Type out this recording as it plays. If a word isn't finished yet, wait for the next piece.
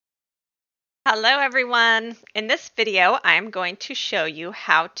Hello everyone! In this video, I'm going to show you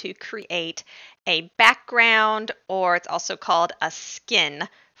how to create a background, or it's also called a skin,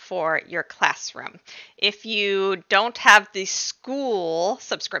 for your classroom. If you don't have the school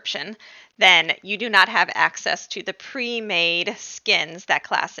subscription, then you do not have access to the pre-made skins that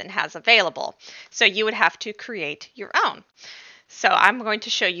ClassIn has available. So you would have to create your own. So I'm going to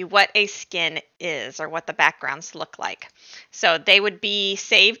show you what a skin is, or what the backgrounds look like. So they would be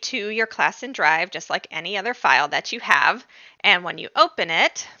saved to your ClassIn drive just like any other file that you have. And when you open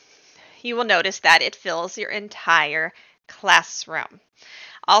it, you will notice that it fills your entire classroom.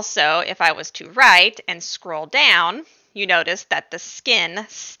 Also, if I was to write and scroll down, you notice that the skin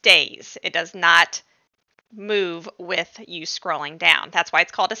stays. It does not move with you scrolling down. That's why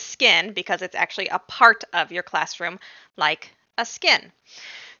it's called a skin, because it's actually a part of your classroom, like a skin.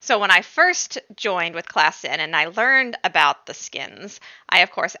 So when I first joined with ClassIn and I learned about the skins, I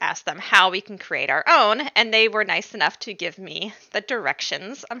of course asked them how we can create our own, and they were nice enough to give me the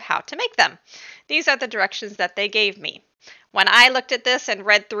directions on how to make them. These are the directions that they gave me. When I looked at this and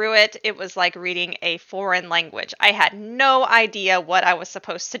read through it, it was like reading a foreign language. I had no idea what I was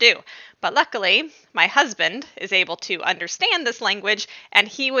supposed to do. But luckily, my husband is able to understand this language, and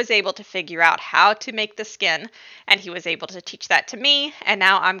he was able to figure out how to make the skin, and he was able to teach that to me, and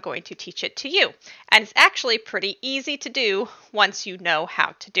now I'm going to teach it to you. And it's actually pretty easy to do once you know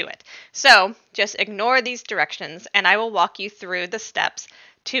how to do it. So just ignore these directions, and I will walk you through the steps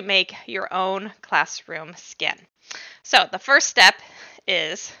to make your own classroom skin. So the first step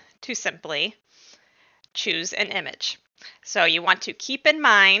is to simply choose an image. So you want to keep in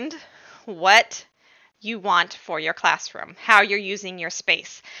mind what you want for your classroom, how you're using your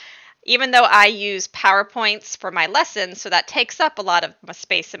space. Even though I use PowerPoints for my lessons, so that takes up a lot of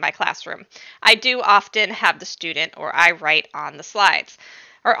space in my classroom, I do often have the student or I write on the slides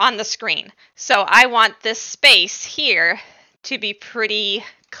or on the screen. So I want this space here to be pretty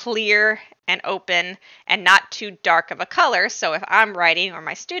clear and open and not too dark of a color. So if I'm writing or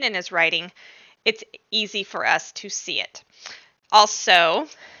my student is writing, it's easy for us to see it. Also,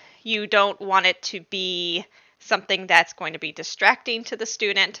 you don't want it to be something that's going to be distracting to the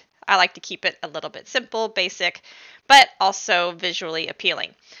student. I like to keep it a little bit simple, basic, but also visually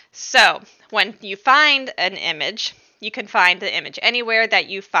appealing. So when you find an image, you can find the image anywhere that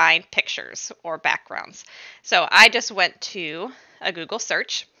you find pictures or backgrounds. So I just went to a Google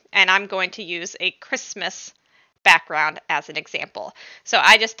search, and I'm going to use a Christmas background as an example. So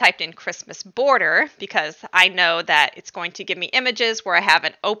I just typed in Christmas border because I know that it's going to give me images where I have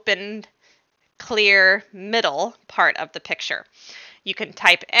an open, clear middle part of the picture. You can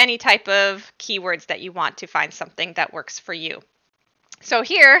type any type of keywords that you want to find something that works for you. So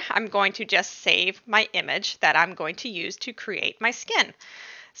here I'm going to just save my image that I'm going to use to create my skin.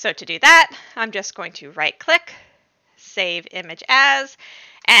 So to do that, I'm just going to right click, save image as,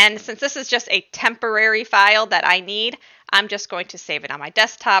 and since this is just a temporary file that I need, I'm just going to save it on my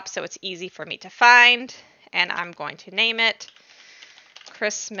desktop so it's easy for me to find, and I'm going to name it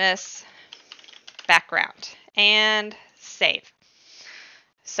Christmas background and save.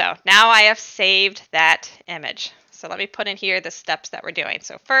 So now I have saved that image. So let me put in here the steps that we're doing.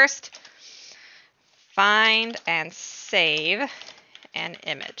 So first, find and save an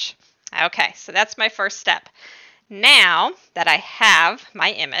image. Okay, so that's my first step. Now that I have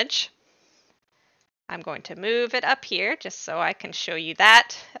my image, I'm going to move it up here just so I can show you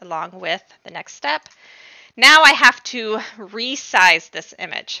that along with the next step. Now I have to resize this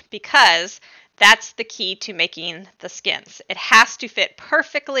image because that's the key to making the skins. It has to fit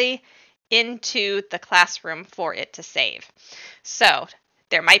perfectly into the classroom for it to save. So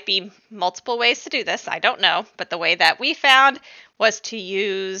there might be multiple ways to do this, I don't know, but the way that we found was to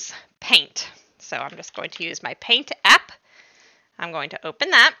use Paint. So I'm just going to use my Paint app. I'm going to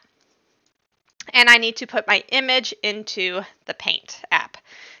open that, and I need to put my image into the Paint app.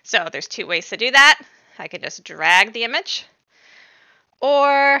 So there's two ways to do that. I can just drag the image,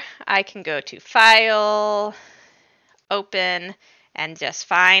 or I can go to File, Open, and just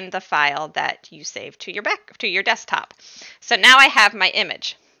find the file that you saved to your desktop. So now I have my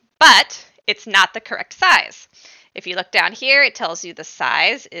image, but it's not the correct size. If you look down here, it tells you the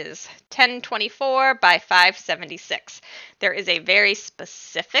size is 1024 by 576. There is a very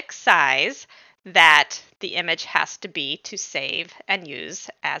specific size that the image has to be to save and use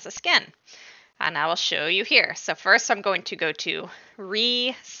as a skin. And I will show you here. So first I'm going to go to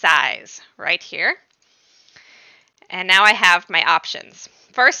Resize right here. And now I have my options.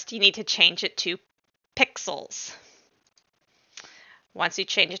 First, you need to change it to pixels. Once you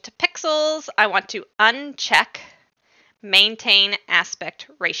change it to pixels, I want to uncheck Maintain Aspect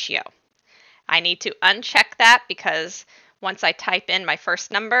Ratio. I need to uncheck that because once I type in my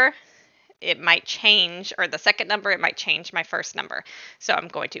first number, it might change, or the second number, it might change my first number. So I'm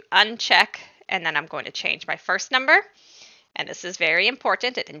going to uncheck, and then I'm going to change my first number. And this is very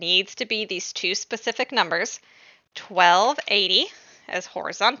important. It needs to be these two specific numbers, 1280 as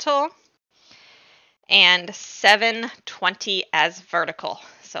horizontal and 720 as vertical.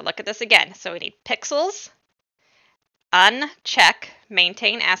 So look at this again. So we need pixels, uncheck,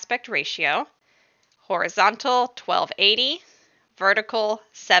 maintain aspect ratio, horizontal 1280, vertical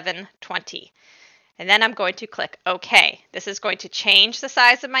 720. And then I'm going to click OK. This is going to change the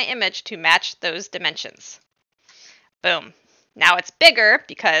size of my image to match those dimensions. Boom. Now it's bigger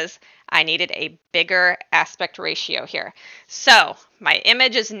because I needed a bigger aspect ratio here. So my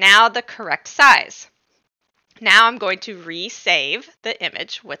image is now the correct size. Now I'm going to resave the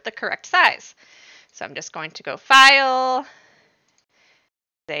image with the correct size. So I'm just going to go File,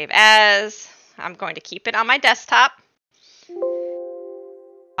 Save As. I'm going to keep it on my desktop.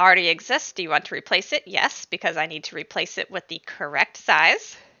 Already exists. Do you want to replace it? Yes, because I need to replace it with the correct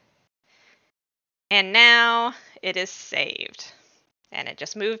size. And now it is saved. And it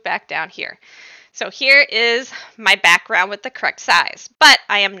just moved back down here. So here is my background with the correct size. But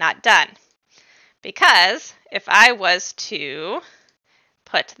I am not done. Because if I was to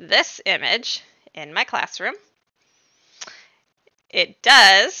put this image in my classroom, it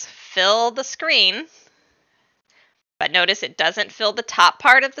does fill the screen. But notice it doesn't fill the top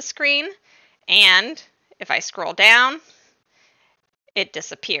part of the screen. And if I scroll down, it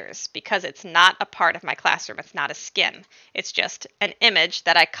disappears because it's not a part of my classroom. It's not a skin. It's just an image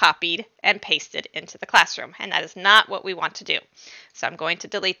that I copied and pasted into the classroom. And that is not what we want to do. So I'm going to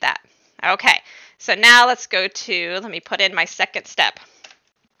delete that. Okay, so now let's go to, let me put in my second step.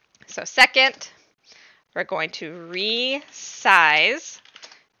 So second, we're going to resize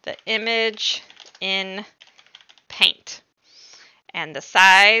the image in Paint. And the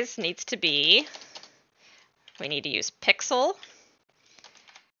size needs to be, we need to use pixel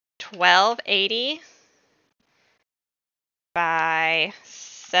 1280 by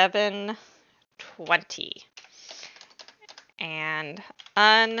 720. And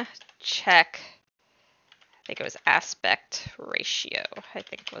uncheck, I think it was aspect ratio, I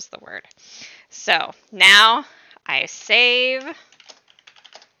think was the word. So now I save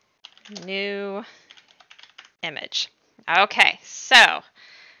new image. Okay, so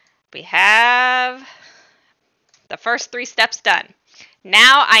we have the first 3 steps done.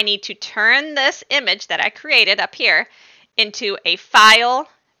 Now I need to turn this image that I created up here into a file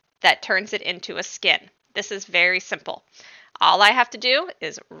that turns it into a skin. This is very simple. All I have to do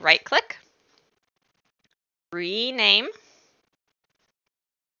is right-click, rename,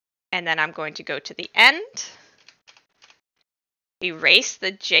 and then I'm going to go to the end, erase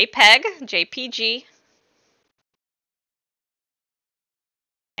the JPG,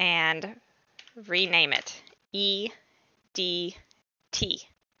 and rename it EDT.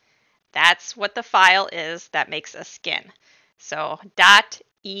 That's what the file is that makes a skin. So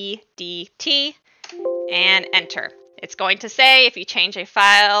 .edt and enter. It's going to say if you change a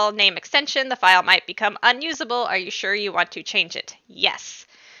file name extension, the file might become unusable. Are you sure you want to change it? Yes.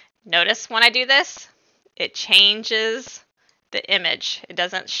 Notice when I do this, it changes the image. It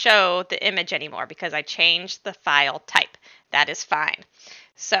doesn't show the image anymore because I changed the file type. That is fine.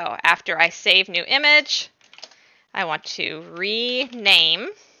 So after I save new image, I want to rename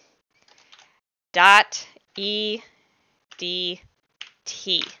 .edt.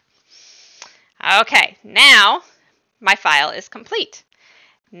 Okay, now my file is complete.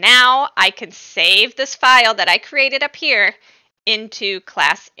 Now I can save this file that I created up here into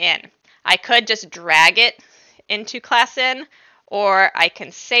ClassIn. I could just drag it into ClassIn, or I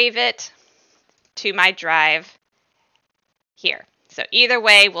can save it to my drive here. So either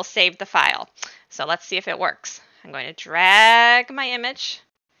way, we'll save the file. So let's see if it works. I'm going to drag my image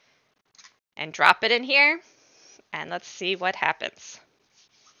and drop it in here, and let's see what happens.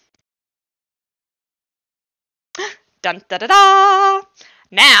 Dun da da da!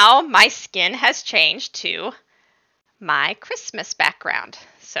 Now my skin has changed to my Christmas background.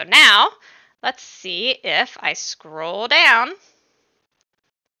 So now let's see if I scroll down.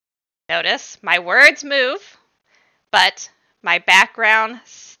 Notice my words move, but my background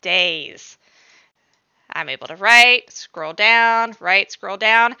stays. I'm able to write, scroll down,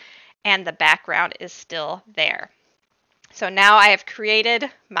 and the background is still there. So now I have created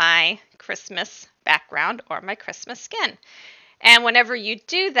my Christmas background or my Christmas skin. And whenever you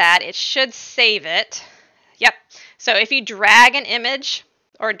do that, it should save it. Yep. So if you drag an image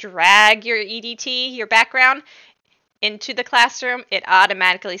or drag your EDT, your background, into the classroom, it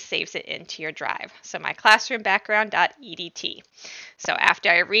automatically saves it into your drive. So my classroom background.edt. So after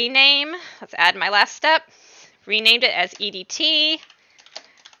I rename, let's add my last step, renamed it as EDT,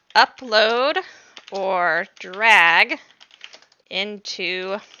 upload or drag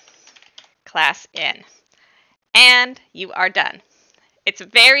into ClassIn. And you are done. It's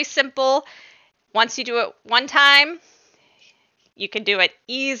very simple. Once you do it one time, you can do it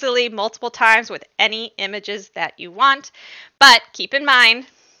easily multiple times with any images that you want. But keep in mind,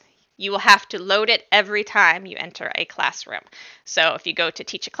 you will have to load it every time you enter a classroom. So if you go to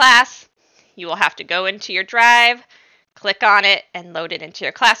teach a class, you will have to go into your drive, click on it, and load it into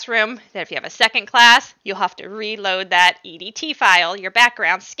your classroom. Then if you have a second class, you'll have to reload that EDT file, your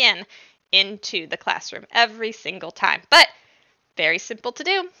background skin, into the classroom every single time. But very simple to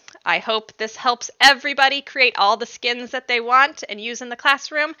do. I hope this helps everybody create all the skins that they want and use in the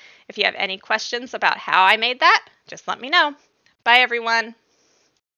classroom. If you have any questions about how I made that, just let me know. Bye, everyone.